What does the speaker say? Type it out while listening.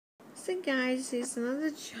So guys, there's another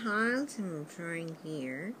child I'm trying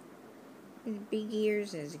here. With big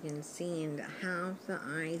ears, as you can see, and half the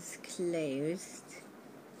eyes closed.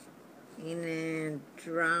 In a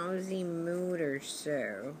drowsy mood or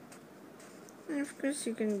so. And of course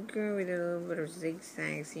you can go with a little bit of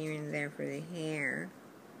zigzags here and there for the hair.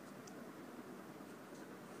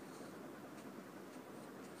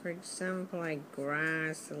 For example, like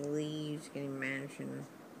grass, leaves, you can imagine.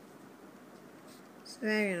 So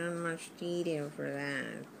there's not much detail for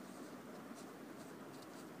that.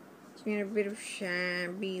 It's got a bit of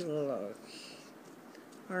shabby look.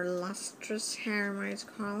 Or lustrous hair, I might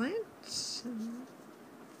call it. So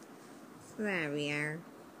there we are.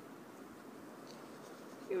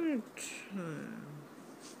 A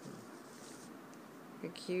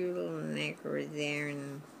cute little neck right there,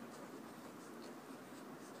 and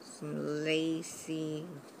some lacy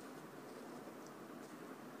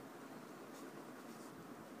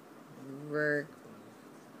work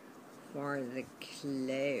for the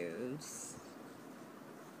clothes.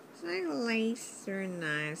 It's like lace, very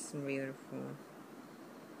nice and beautiful,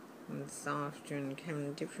 and soft, and come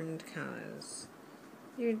in different colors.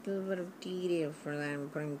 Here's a little bit of detail for that. I'm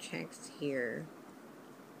putting checks here.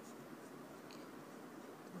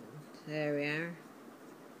 There we are.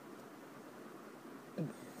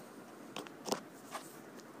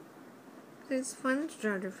 It's fun to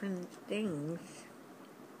draw different things.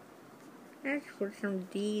 Let's put some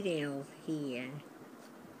details here.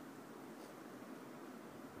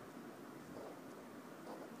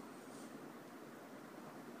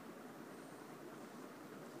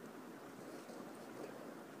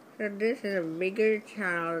 So this is a bigger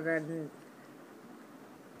child than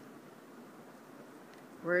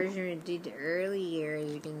version I did earlier,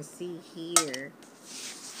 as you can see here.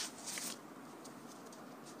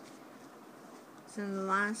 So in the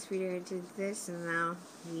last video I did this, and now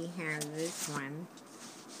we have this one.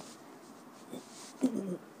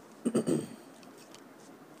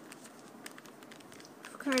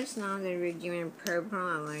 Of course, now that we're doing purple,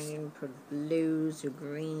 I'm going to put blues or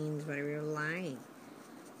greens, whatever you like.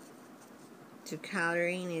 To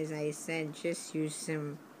coloring, as I said, just use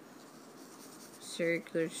some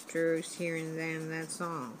circular strokes here and there, and that's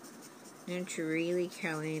all. Not to really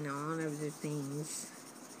color in all of the things.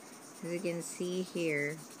 As you can see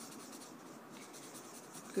here,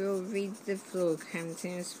 go with the flow,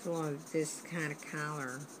 continuous flow of this kind of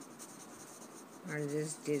color, or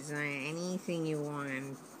this design, anything you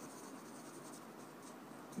want.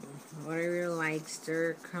 Whatever you like,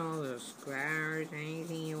 circles or squares,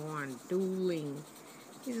 anything you want. Doodling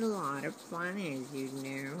is a lot of fun, as you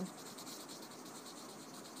know.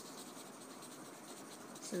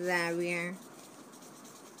 So there we are.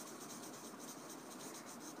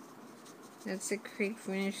 That's a quick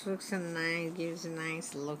finish. Looks so nice. Gives a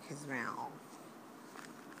nice look as well.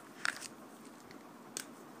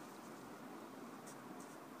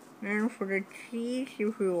 And for the cheeks,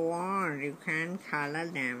 if you want, you can color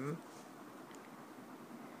them.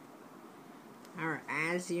 Or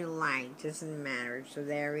as you like. Doesn't matter. So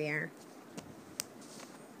there we are.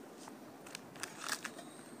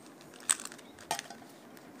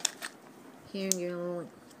 Here you go.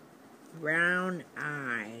 Brown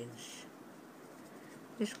eyes.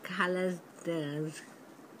 This colors those.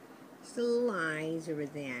 Little eyes over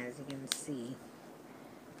there, as you can see.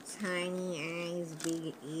 Tiny eyes,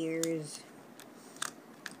 big ears,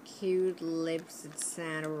 cute lips,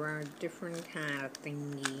 etc. Different kind of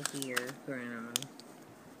thingy here going on.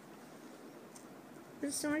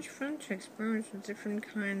 It's so much fun to experiment with different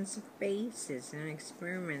kinds of faces, and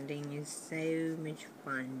experimenting is so much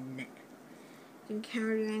fun. You can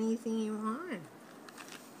color anything you want.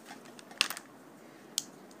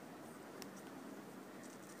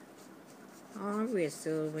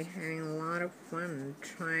 Obviously, we'll be having a lot of fun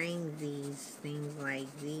trying these things like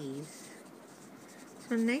these.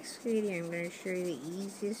 So next video, I'm going to show you the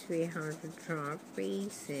easiest way how to draw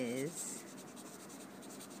faces.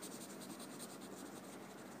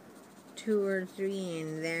 2 or 3,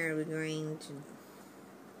 and there we're going to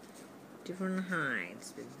different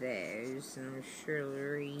heights with those, and I'm sure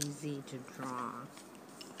they're easy to draw.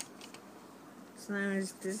 So now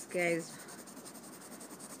is this guy's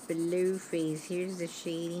blue face. Here's the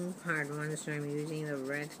shading part one, so I'm using the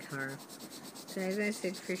red color. So as I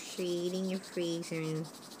said, for shading your face, I mean,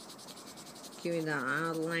 give the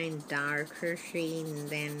outline darker shade, and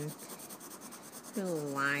then a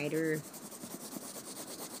lighter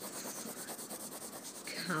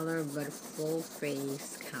color, but full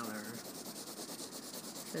face color.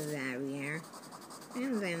 So there we are.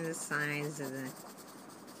 And then the sides of the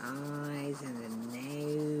eyes and the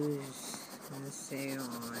nose. and so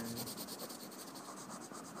on.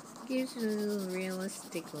 Gives it a little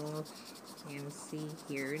realistic look. You can see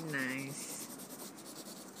here, nice,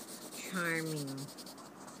 charming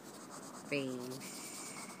face.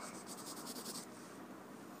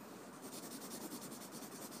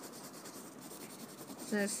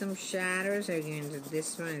 So some shadows are going to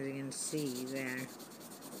this one, as you can see there.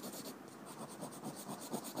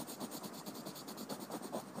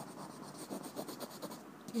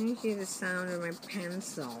 Can you hear the sound of my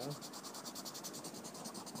pencil?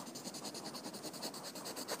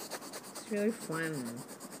 It's really fun.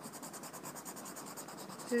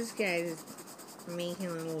 This guy is making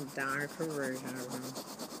a little darker version of him.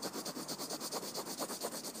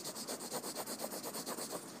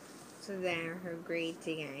 So there, have a great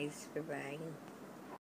day, guys. Bye-bye.